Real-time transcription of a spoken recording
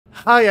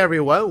Hi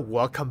everyone,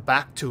 welcome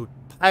back to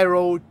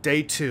Pyro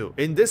Day 2.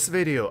 In this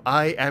video,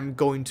 I am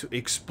going to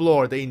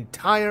explore the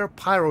entire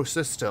Pyro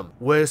system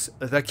with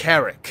the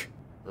Carrack.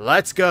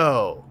 Let's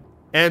go!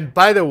 And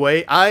by the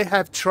way, I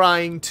have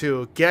trying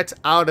to get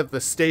out of the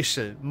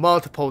station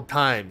multiple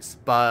times,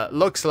 but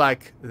looks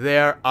like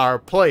there are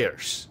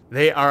players.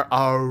 They are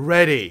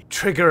already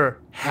trigger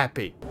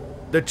happy.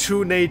 The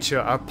true nature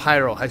of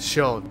Pyro has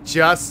shown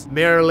just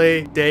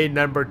merely day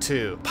number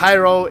 2.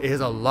 Pyro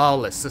is a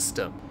lawless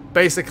system.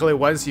 Basically,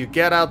 once you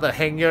get out the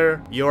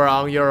hangar, you're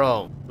on your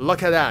own.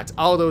 Look at that,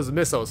 all those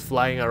missiles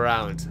flying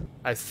around.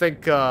 I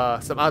think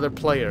some other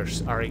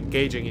players are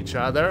engaging each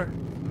other.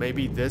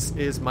 Maybe this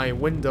is my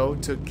window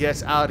to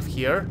get out of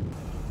here.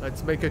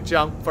 Let's make a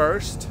jump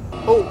first.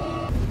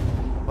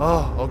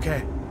 Oh,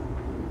 okay.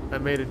 I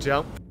made a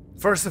jump.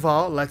 First of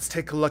all, let's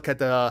take a look at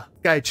the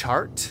sky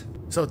chart.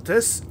 So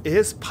this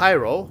is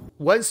Pyro.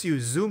 Once you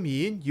zoom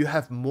in, you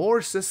have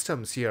more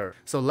systems here.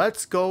 So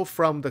let's go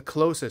from the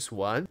closest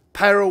one.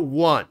 Pyro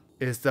I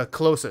is the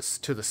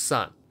closest to the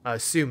sun. I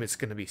assume it's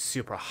gonna be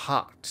super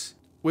hot.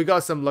 We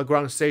got some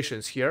Lagrange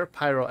stations here.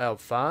 Pyro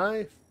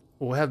L5.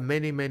 We have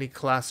many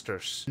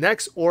clusters.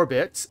 Next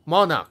orbit,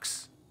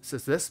 Monarchs. So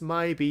this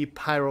might be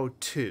Pyro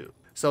II.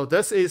 So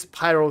this is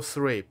Pyro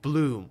III,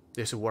 Bloom.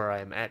 This is where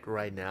I'm at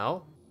right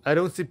now. I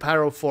don't see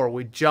Pyro IV.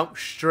 We jump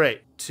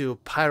straight to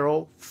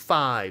Pyro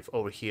V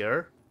over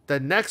here. The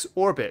next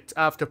orbit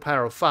after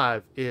Pyro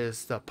V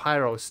is the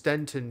Pyro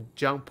Stanton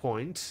jump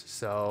point.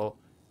 So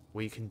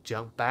we can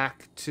jump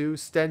back to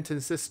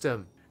Stanton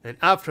system. And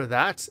after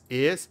that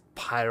is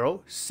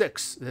Pyro VI.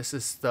 This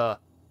is the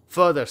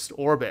furthest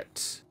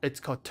orbit. It's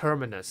called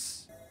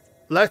Terminus.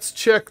 Let's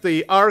check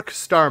the arc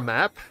star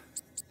map.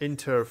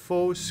 Enter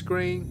full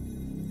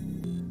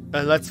screen.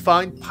 And let's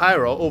find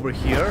Pyro over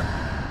here.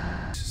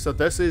 So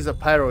this is a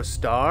Pyro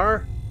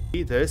star.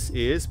 This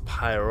is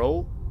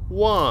Pyro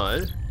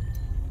I.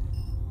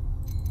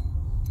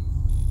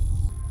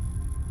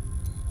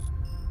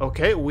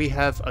 Okay, we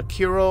have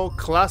Akiro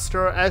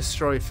cluster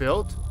asteroid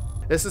field.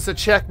 This is a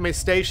checkmate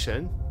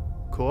station.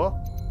 Cool.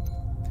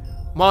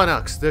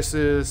 Monarchs, this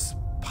is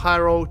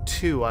Pyro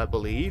II, I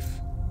believe.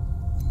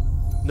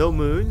 No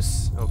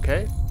moons,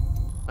 okay.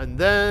 And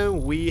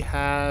then we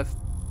have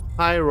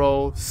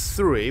Pyro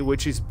III,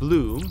 which is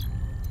Bloom.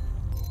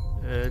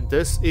 And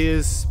this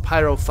is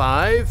Pyro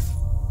V.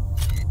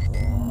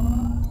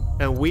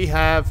 And we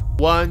have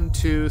 1,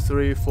 2,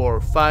 3, 4,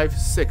 5,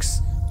 6.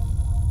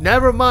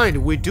 Never mind,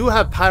 we do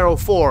have Pyro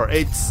IV.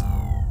 It's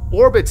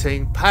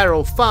orbiting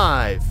Pyro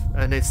V.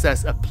 And it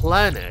says a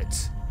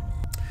planet.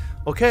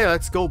 Okay,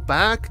 let's go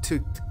back to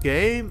the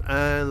game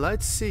and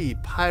let's see.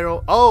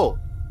 Pyro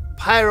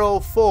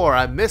IV.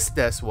 I missed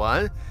this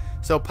one.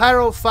 So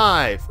Pyro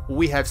V,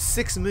 we have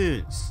 6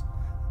 moons.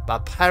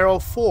 But Pyro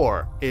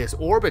IV is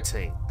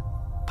orbiting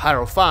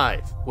Pyro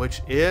V,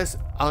 which is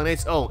on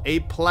its own a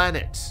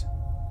planet.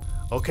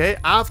 Okay,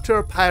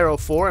 after Pyro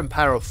IV and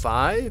Pyro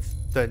V,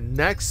 the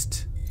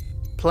next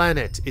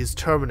planet is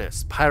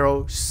Terminus.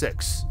 Pyro VI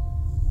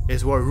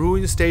is where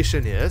Ruin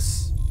Station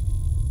is.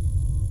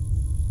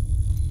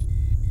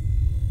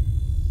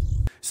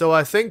 So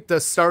I think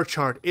the star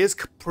chart is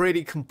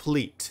pretty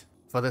complete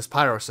for this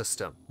Pyro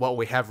system. What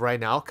we have right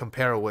now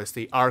compared with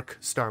the arc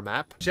star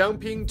map.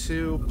 Jumping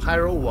to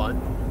Pyro I.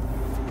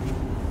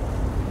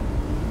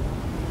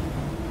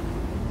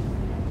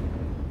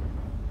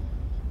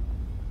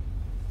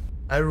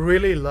 I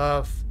really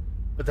love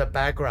the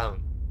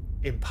background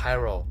in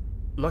Pyro.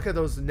 Look at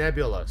those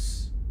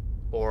nebulas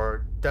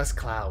or dust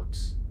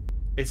clouds.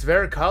 It's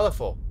very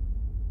colorful.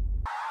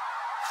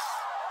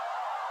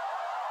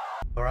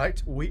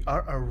 Alright, we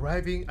are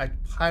arriving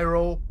at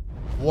Pyro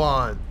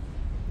I.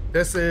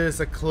 This is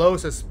the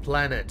closest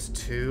planet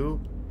to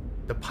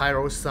the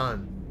Pyro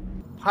Sun.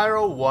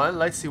 Pyro I,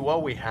 let's see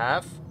what we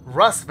have.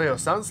 Rustville,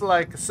 sounds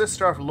like a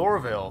sister of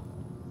Lorville.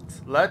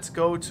 Let's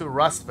go to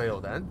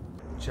Rustville then.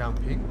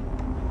 Jumping.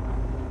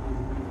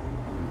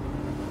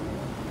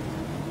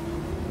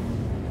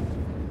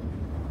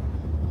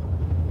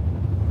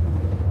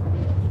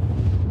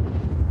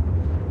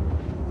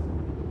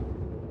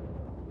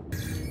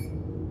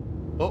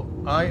 Oh,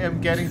 I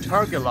am getting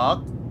target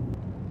locked.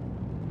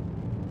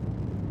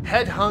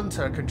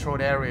 Headhunter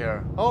controlled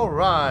area.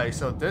 Alright,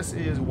 so this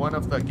is one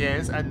of the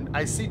games, and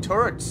I see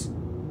turrets.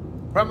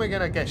 Probably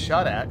gonna get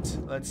shot at.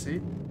 Let's see.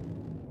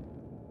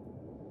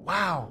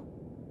 Wow.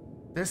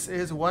 This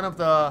is one of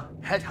the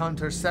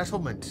Headhunter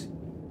settlement.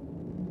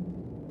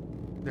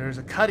 There's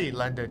a Cuddy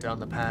landed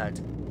on the pad.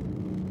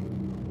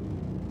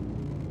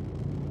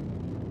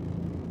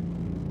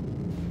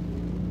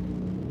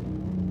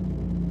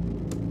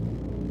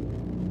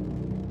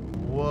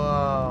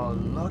 Whoa,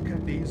 look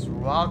at these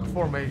rock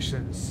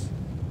formations.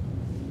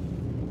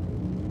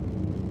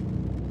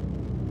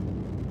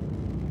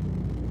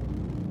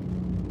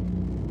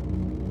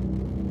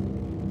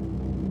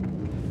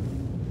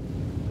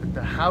 And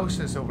the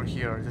houses over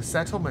here, the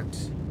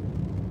settlement.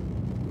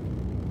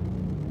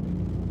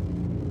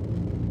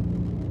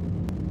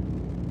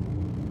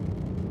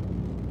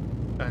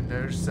 And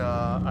There's,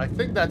 I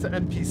think that's an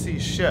NPC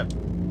ship.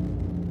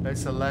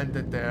 It's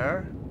landed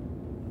there.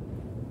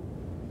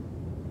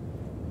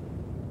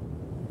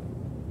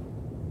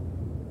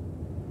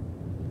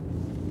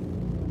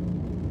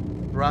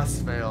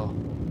 Rasvale.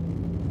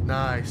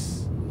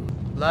 Nice.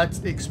 Let's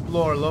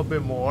explore a little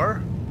bit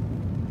more.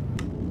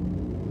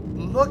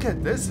 Look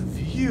at this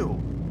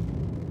view.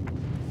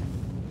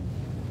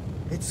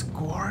 It's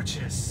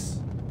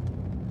gorgeous.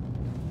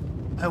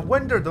 I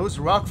wonder those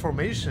rock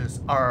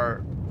formations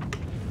are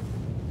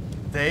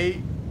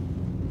they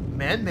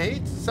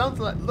man-made?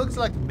 Looks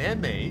like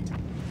man-made,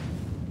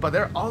 but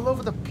they're all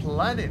over the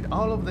planet,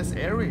 all over this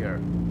area.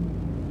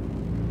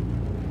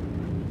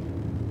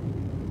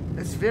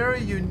 It's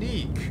very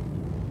unique.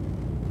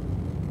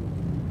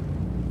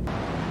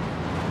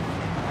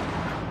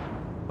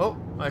 Oh,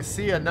 I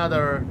see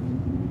another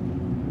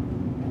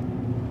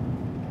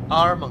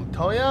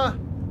Montoya.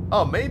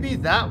 Oh, maybe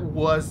that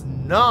was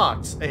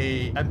not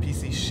a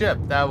NPC ship.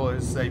 That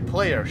was a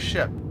player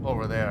ship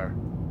over there.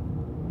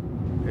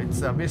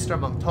 It's Mr.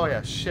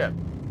 Montoya's ship.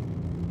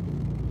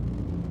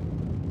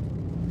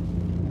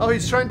 Oh,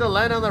 he's trying to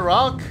land on the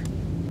rock?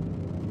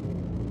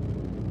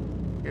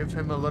 Give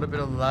him a little bit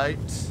of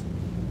light.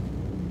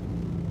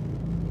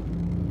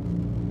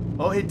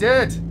 Oh, he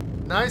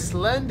did! Nice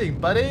landing,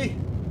 buddy!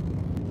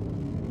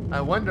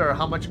 I wonder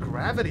how much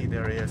gravity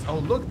there is. Oh,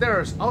 look,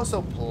 there's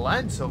also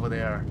plants over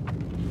there.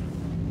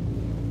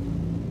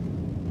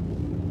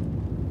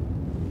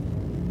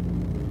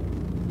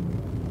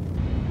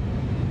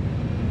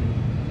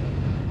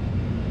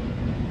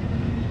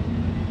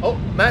 Oh,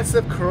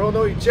 massive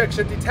coronal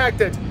ejection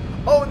detected.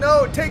 Oh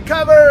no, take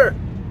cover!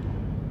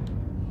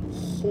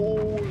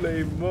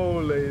 Holy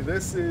moly,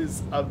 this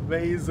is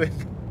amazing.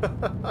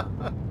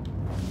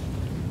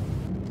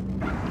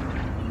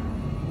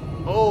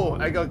 Oh,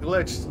 I got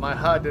glitched, my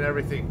HUD and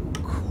everything.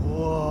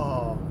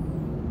 Cool.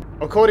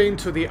 According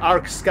to the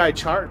Arc Sky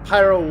chart,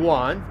 Pyro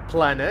I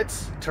planet,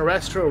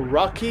 terrestrial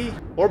rocky,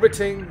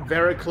 orbiting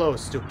very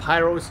close to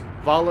Pyro's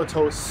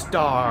volatile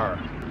star.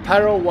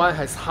 Pyro I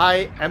has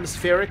high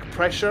atmospheric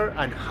pressure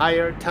and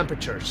higher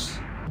temperatures.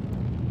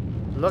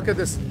 Look at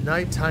this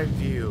nighttime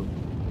view.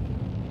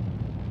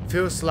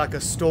 Feels like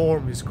a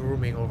storm is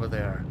grooming over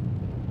there.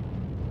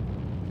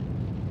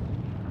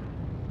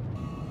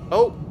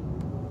 Oh!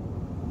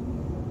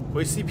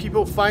 We see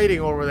people fighting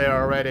over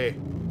there already.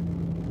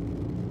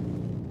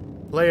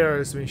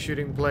 Players been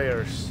shooting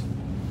players.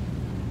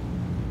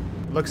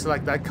 Looks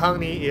like that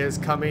Connie is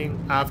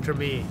coming after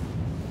me.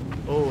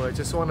 Oh, I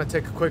just want to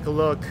take a quick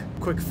look,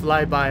 quick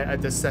flyby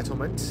at this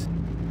settlement.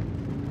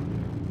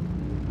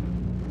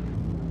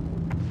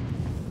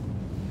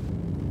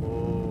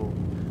 Oh,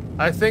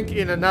 I think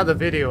in another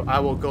video I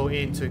will go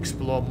in to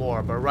explore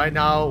more, but right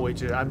now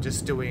I'm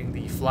just doing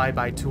the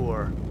flyby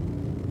tour.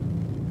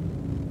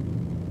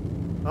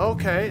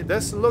 Okay,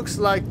 this looks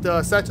like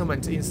the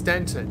settlement in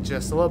Stanton,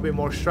 just a little bit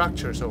more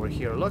structures over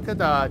here. Look at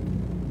that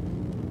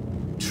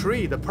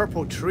tree, the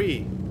purple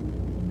tree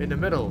in the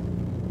middle.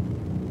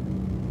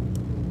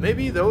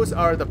 Maybe those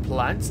are the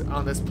plants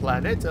on this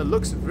planet. It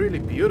looks really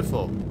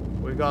beautiful.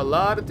 We got a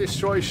lot of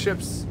destroyed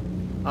ships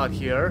out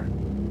here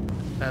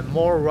and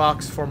more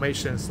rocks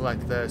formations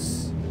like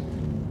this.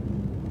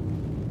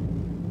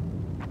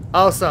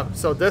 Awesome.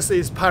 So this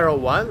is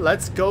Pyro I.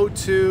 Let's go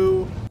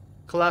to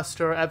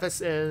cluster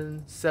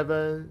FSN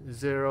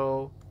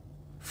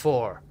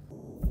 704.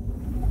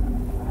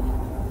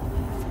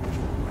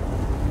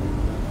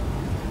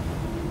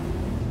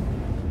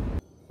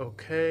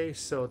 Okay,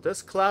 so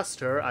this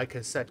cluster I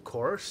can set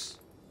course,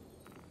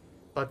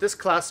 but this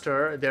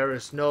cluster there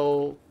is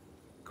no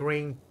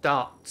green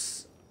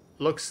dots.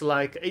 Looks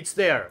like it's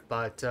there,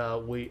 but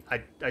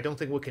I don't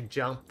think we can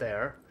jump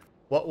there.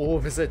 We'll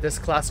visit this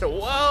cluster.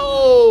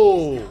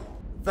 Whoa!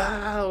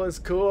 That was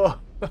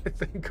cool. I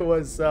think it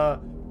was a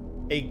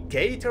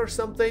gate or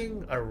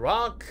something, a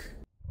rock.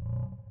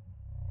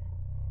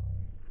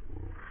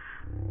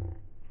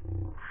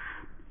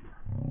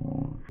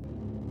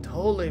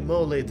 Holy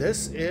moly,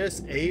 this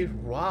is a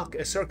rock,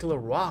 a circular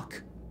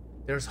rock.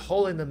 There's a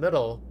hole in the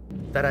middle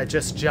that I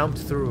just jumped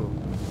through.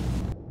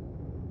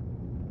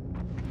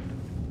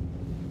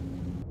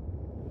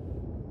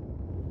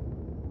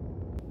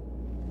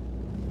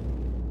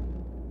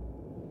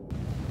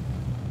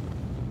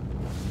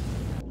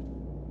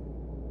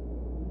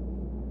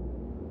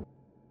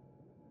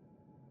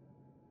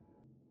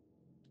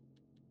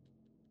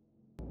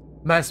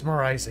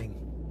 Mesmerizing.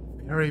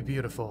 Very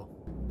beautiful.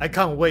 I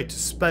can't wait to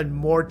spend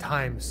more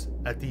times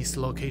at these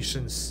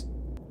locations.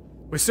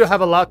 We still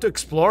have a lot to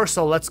explore,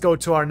 so let's go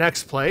to our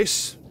next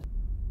place.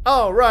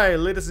 Alright,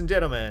 ladies and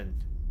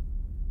gentlemen.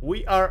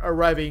 We are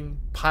arriving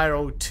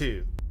Pyro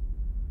II.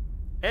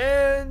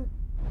 And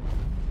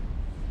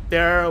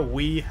there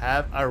we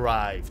have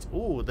arrived.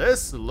 Ooh,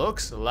 this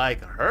looks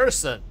like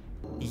Hurston.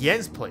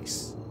 Yen's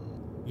place.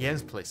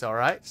 Yen's place,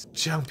 alright.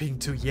 Jumping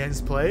to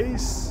Yen's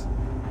place.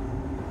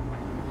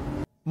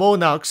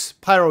 Monarchs,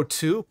 Pyro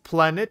II,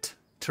 planet,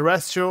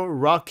 terrestrial,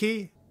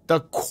 rocky,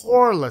 the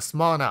coreless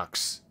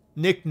monarchs.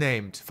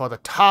 nicknamed for the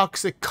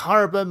toxic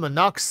carbon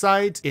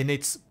monoxide in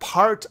its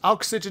part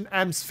oxygen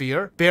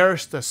atmosphere,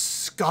 bears the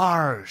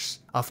scars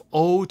of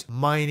old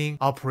mining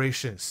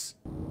operations.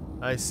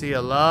 I see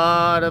a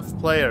lot of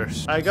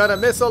players. I got a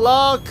missile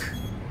lock!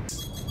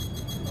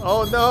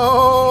 Oh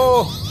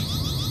no!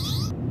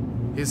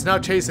 He's now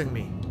chasing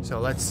me, so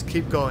let's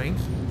keep going.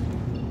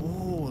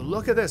 Oh,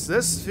 look at this.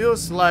 This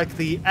feels like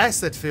the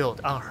acid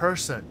field on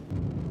Hurston.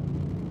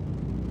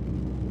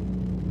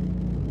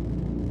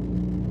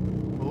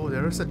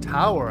 There is a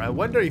tower. I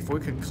wonder if we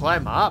can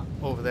climb up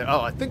over there.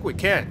 Oh, I think we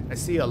can. I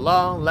see a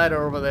long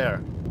ladder over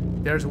there.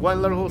 There's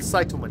one little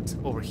settlement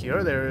over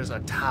here. There is a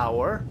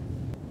tower.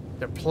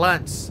 There are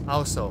plants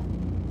also.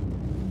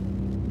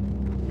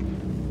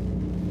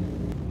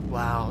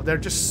 Wow,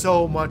 there's just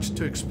so much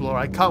to explore.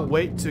 I can't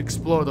wait to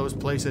explore those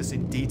places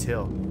in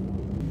detail.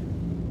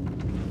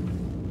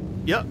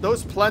 Yep,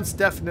 those plants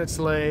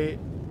definitely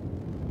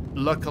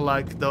look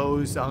like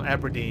those on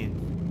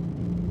Aberdeen.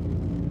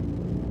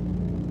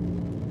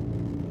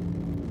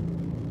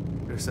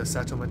 There's a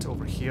settlement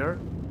over here.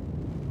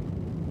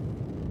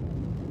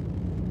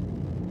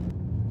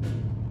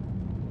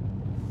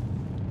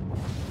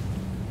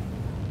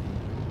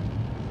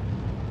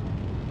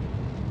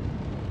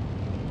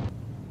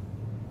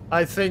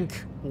 I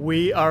think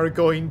we are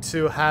going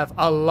to have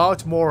a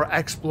lot more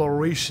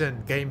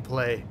exploration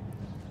gameplay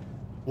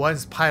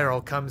once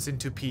Pyro comes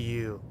into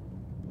PU.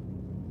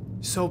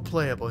 So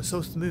playable and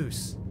so smooth.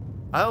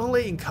 I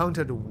only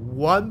encountered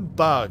one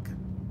bug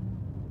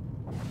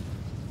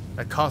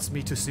that caused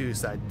me to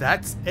suicide.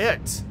 That's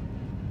it.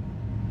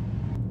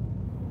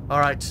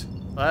 Alright,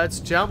 let's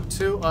jump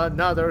to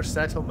another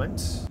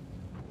settlement.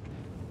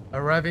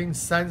 Arriving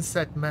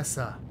Sunset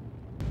Mesa.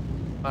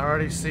 I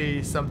already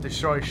see some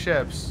destroyed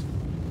ships.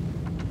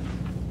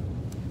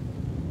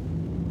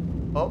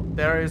 Oh,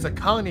 there is a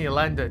colony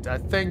landed. I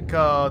think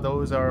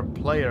those are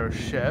player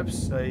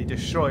ships. A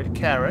destroyed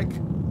Carrack.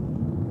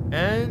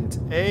 And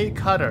a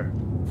cutter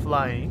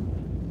flying.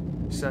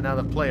 It's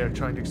another player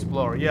trying to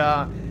explore.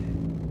 Yeah.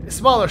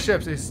 Smaller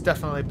ships is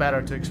definitely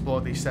better to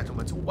explore these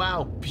settlements.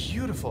 Wow,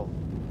 beautiful.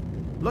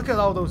 Look at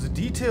all those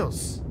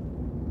details.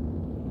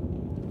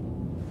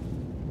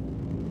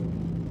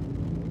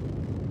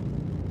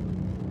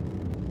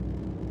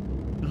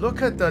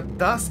 Look at the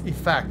dust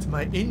effect,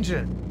 my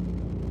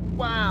engine.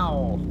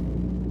 Wow.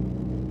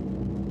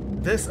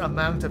 This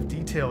amount of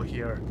detail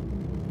here.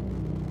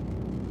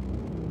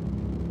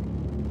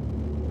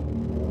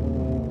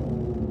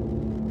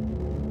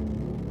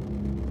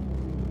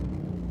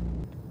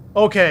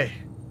 Okay,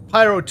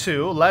 Pyro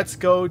II. Let's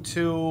go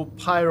to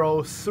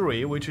Pyro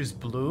III, which is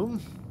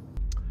Bloom.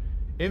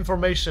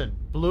 Information.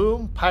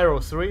 Bloom, Pyro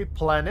III,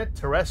 planet,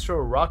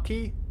 terrestrial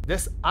rocky.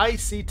 This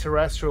icy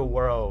terrestrial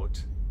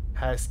world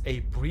has a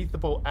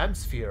breathable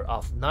atmosphere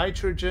of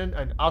nitrogen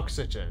and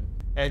oxygen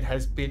and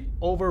has been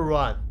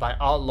overrun by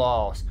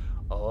outlaws.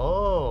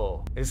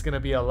 Oh, it's gonna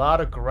be a lot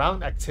of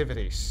ground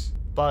activities,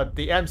 but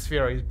the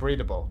atmosphere is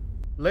breathable.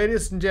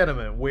 Ladies and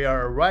gentlemen, we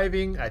are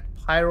arriving at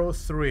Pyro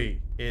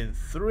III in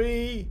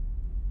 3,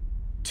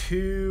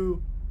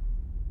 2,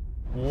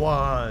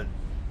 1.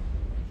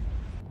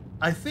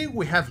 I think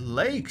we have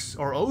lakes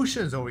or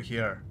oceans over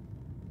here.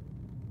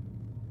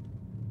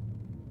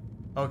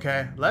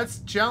 Okay, let's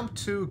jump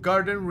to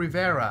Garden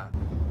Rivera.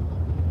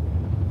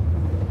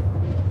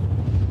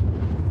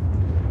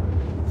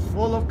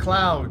 Full of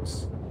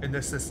clouds in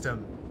the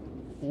system.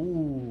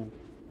 Ooh.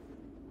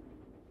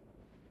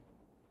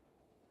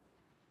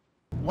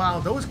 Wow,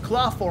 those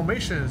cloud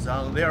formations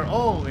on their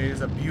own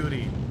is a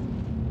beauty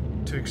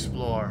to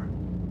explore.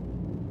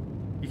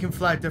 You can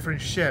fly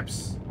different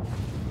ships.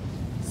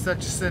 Such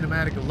a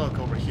cinematic look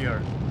over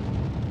here.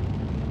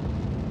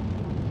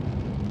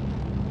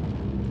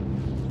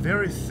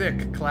 Very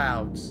thick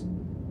clouds.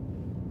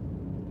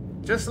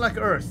 Just like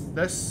Earth,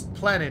 this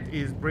planet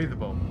is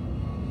breathable.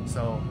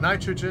 So,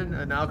 nitrogen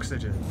and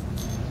oxygen.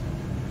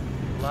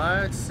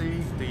 Let's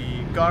see,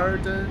 the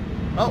garden.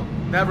 Oh,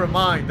 never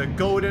mind, the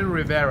Golden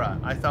Rivera.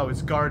 I thought it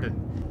was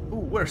garden. Ooh,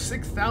 we're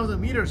 6,000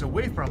 meters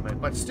away from it,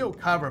 but still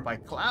covered by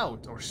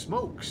clouds or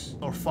smokes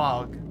or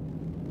fog.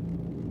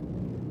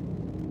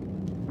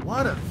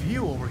 What a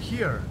view over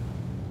here.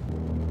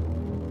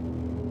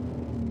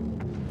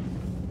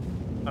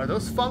 Are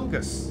those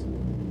fungus?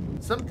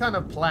 Some kind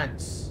of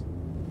plants.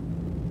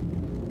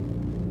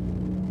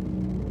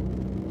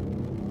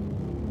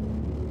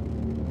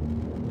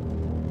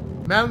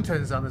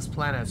 Mountains on this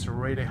planet are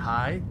really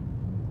high.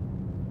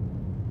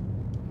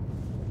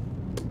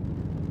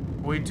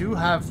 We do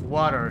have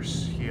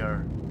waters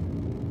here.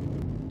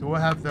 Do we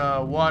have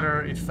the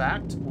water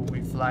effect when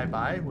we fly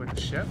by with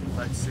the ship?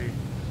 Let's see.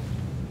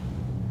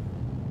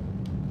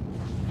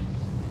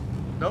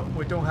 Nope,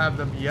 we don't have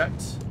them yet.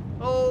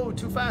 Oh,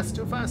 too fast,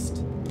 too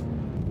fast.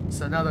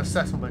 It's another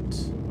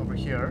settlement over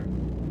here.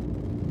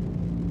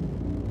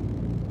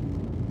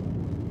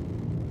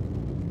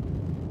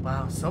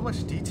 Wow, so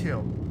much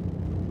detail.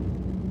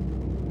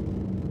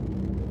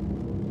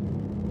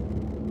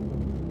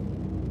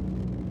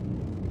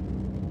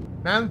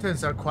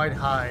 Mountains are quite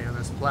high on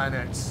this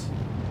planet.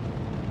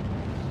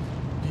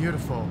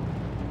 beautiful.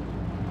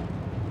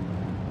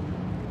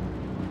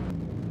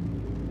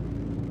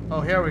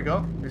 Oh, here we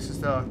go. This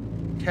is the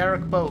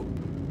Carrack boat.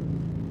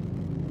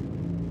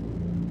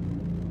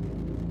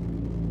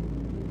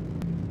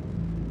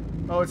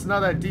 Oh, it's not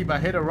that deep. I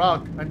hit a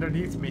rock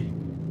underneath me.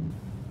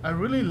 I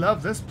really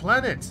love this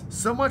planet.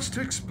 So much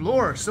to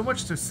explore, so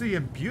much to see,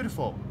 and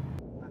beautiful.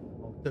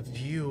 The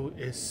view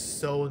is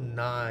so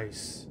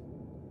nice.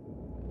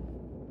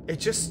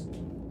 It's just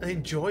an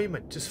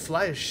enjoyment. Just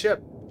fly a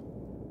ship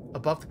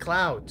above the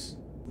clouds.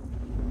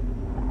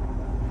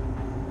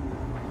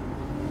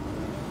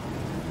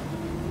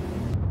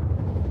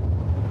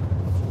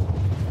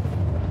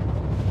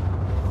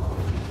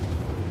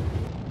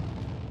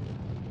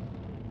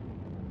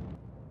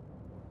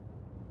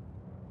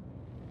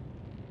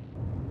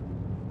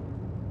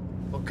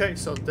 Okay,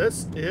 so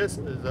this is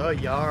the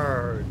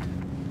yard.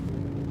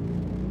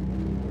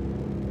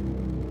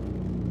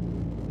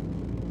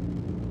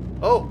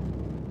 Oh,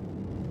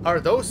 are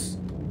those?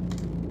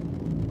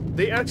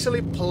 They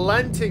actually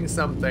planting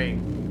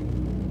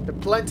something. They're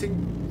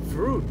planting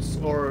fruits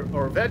or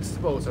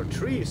vegetables or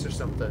trees or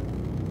something.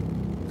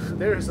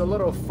 There's a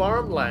little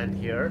farmland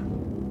here.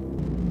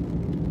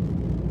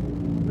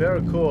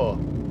 Very cool.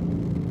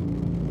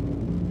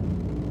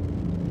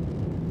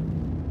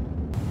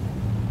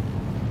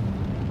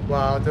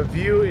 Wow, the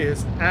view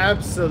is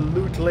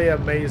absolutely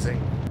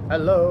amazing.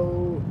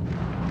 Hello.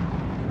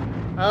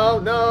 Oh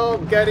no,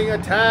 I'm getting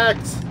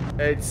attacked.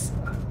 It's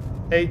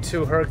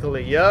A2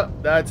 Hercules.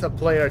 Yep, that's a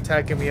player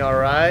attacking me,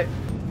 alright.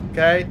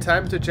 Okay,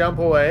 time to jump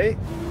away.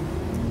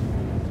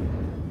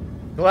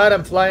 Glad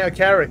I'm flying a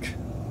Carrack.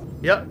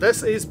 Yep,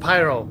 this is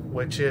Pyro,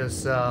 which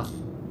is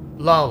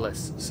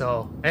lawless.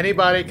 So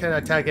anybody can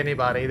attack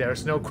anybody.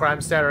 There's no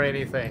crime stat or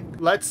anything.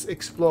 Let's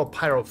explore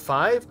Pyro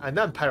 5 and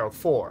then Pyro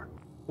 4.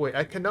 Wait,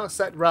 I cannot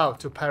set route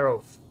to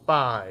Pyro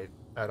 5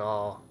 at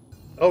all.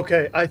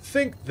 Okay, I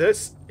think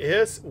this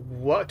is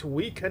what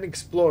we can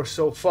explore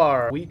so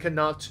far. We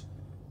cannot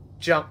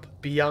jump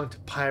beyond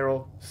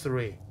Pyro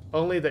 3.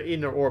 Only the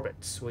inner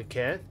orbits we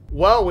can.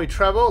 While we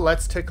travel,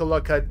 let's take a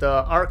look at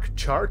the arc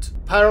chart.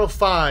 Pyro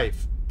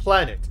 5,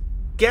 planet.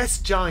 Gas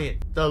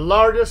giant. The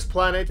largest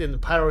planet in the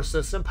Pyro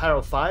system,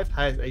 Pyro 5,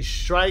 has a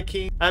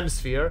striking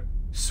atmosphere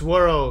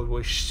swirled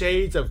with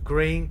shades of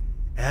green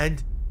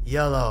and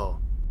yellow.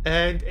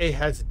 And it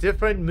has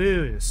different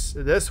moons.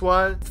 This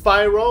one,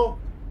 Pyro,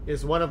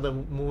 is one of the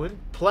moon.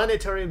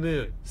 Planetary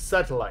moon,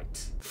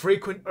 satellite.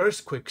 Frequent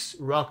earthquakes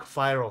rock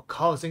Pyro,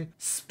 causing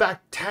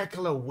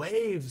spectacular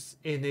waves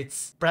in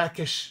its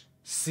brackish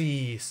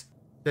seas.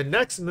 The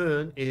next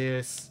moon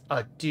is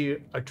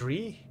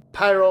Adri.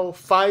 Pyro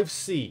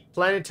 5c,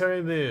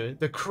 planetary moon.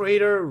 The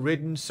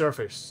crater-ridden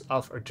surface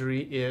of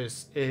Adri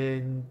is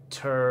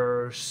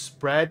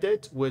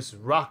interspreaded with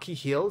rocky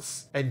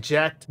hills and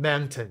jagged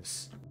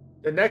mountains.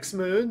 The next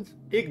moon,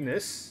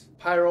 Ignis,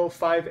 Pyro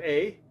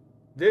 5a.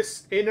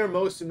 This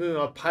innermost moon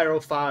of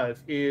Pyro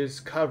 5 is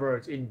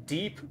covered in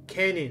deep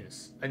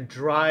canyons and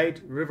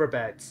dried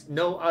riverbeds.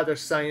 No other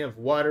sign of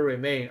water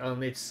remain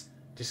on its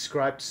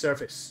described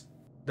surface.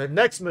 The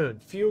next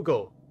moon,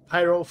 Fugo,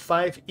 Pyro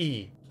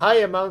 5e. High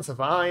amounts of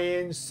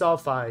iron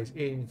sulfide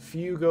in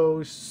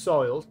Fugo's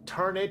soil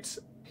turn it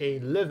a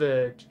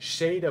livid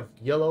shade of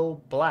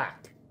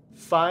yellow-black.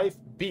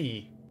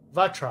 5b.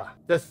 Vatra.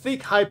 The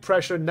thick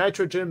high-pressure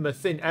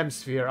nitrogen-methane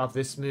atmosphere of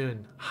this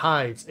moon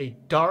hides a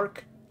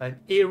dark and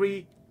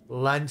eerie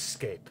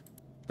landscape.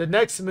 The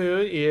next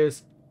moon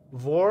is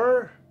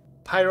Vor,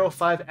 Pyro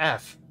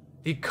 5f.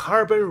 The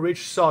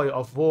carbon-rich soil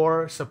of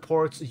Vor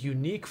supports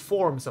unique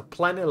forms of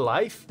planet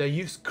life that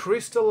use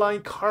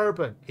crystalline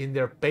carbon in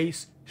their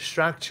base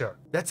structure.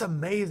 That's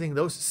amazing,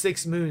 those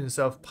 6 moons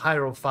of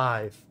Pyro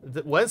 5.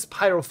 Once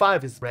Pyro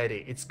 5 is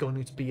ready, it's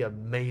going to be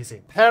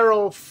amazing.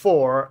 Pyro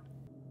 4.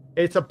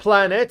 It's a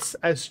planet.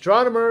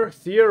 Astronomers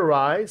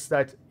theorize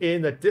that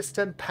in the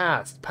distant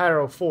past,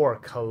 Pyro 4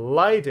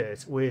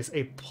 collided with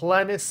a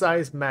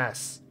planet-sized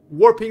mass,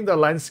 warping the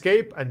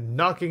landscape and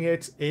knocking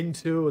it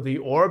into the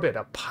orbit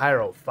of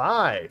Pyro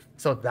 5.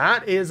 So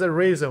that is the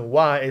reason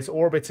why it's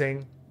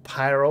orbiting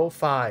Pyro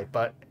 5,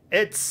 but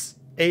it's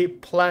a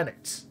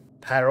planet,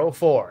 Pyro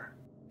 4.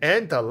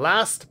 And the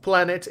last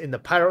planet in the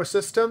Pyro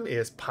system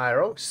is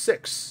Pyro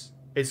 6.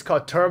 It's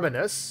called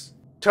Terminus.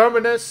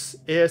 Terminus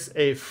is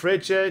a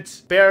frigid,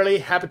 barely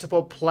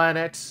habitable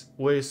planet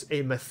with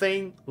a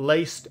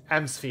methane-laced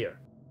atmosphere.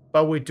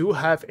 But we do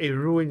have a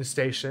ruin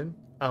station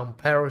on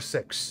Pyro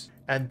 6.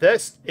 And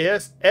this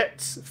is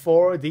it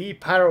for the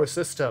Pyro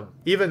system.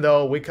 Even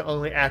though we can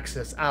only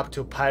access up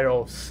to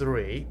Pyro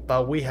 3,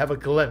 but we have a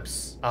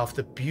glimpse of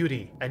the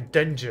beauty and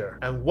danger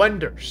and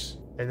wonders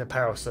in the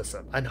Pyro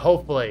system. And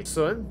hopefully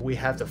soon we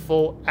have the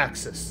full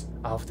access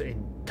of the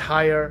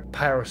entire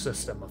Pyro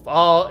system, of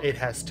all it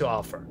has to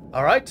offer.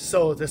 Alright,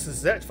 so this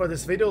is it for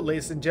this video,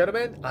 ladies and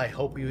gentlemen. I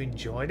hope you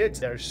enjoyed it.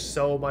 There's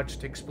so much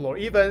to explore.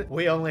 Even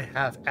we only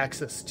have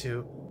access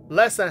to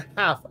less than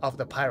half of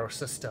the Pyro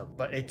system,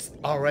 but it's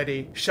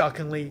already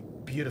shockingly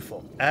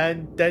beautiful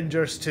and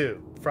dangerous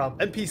too. from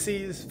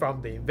NPCs,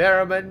 from the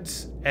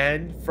environment,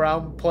 and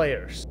from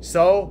players.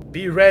 So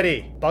be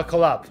ready,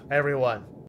 buckle up everyone.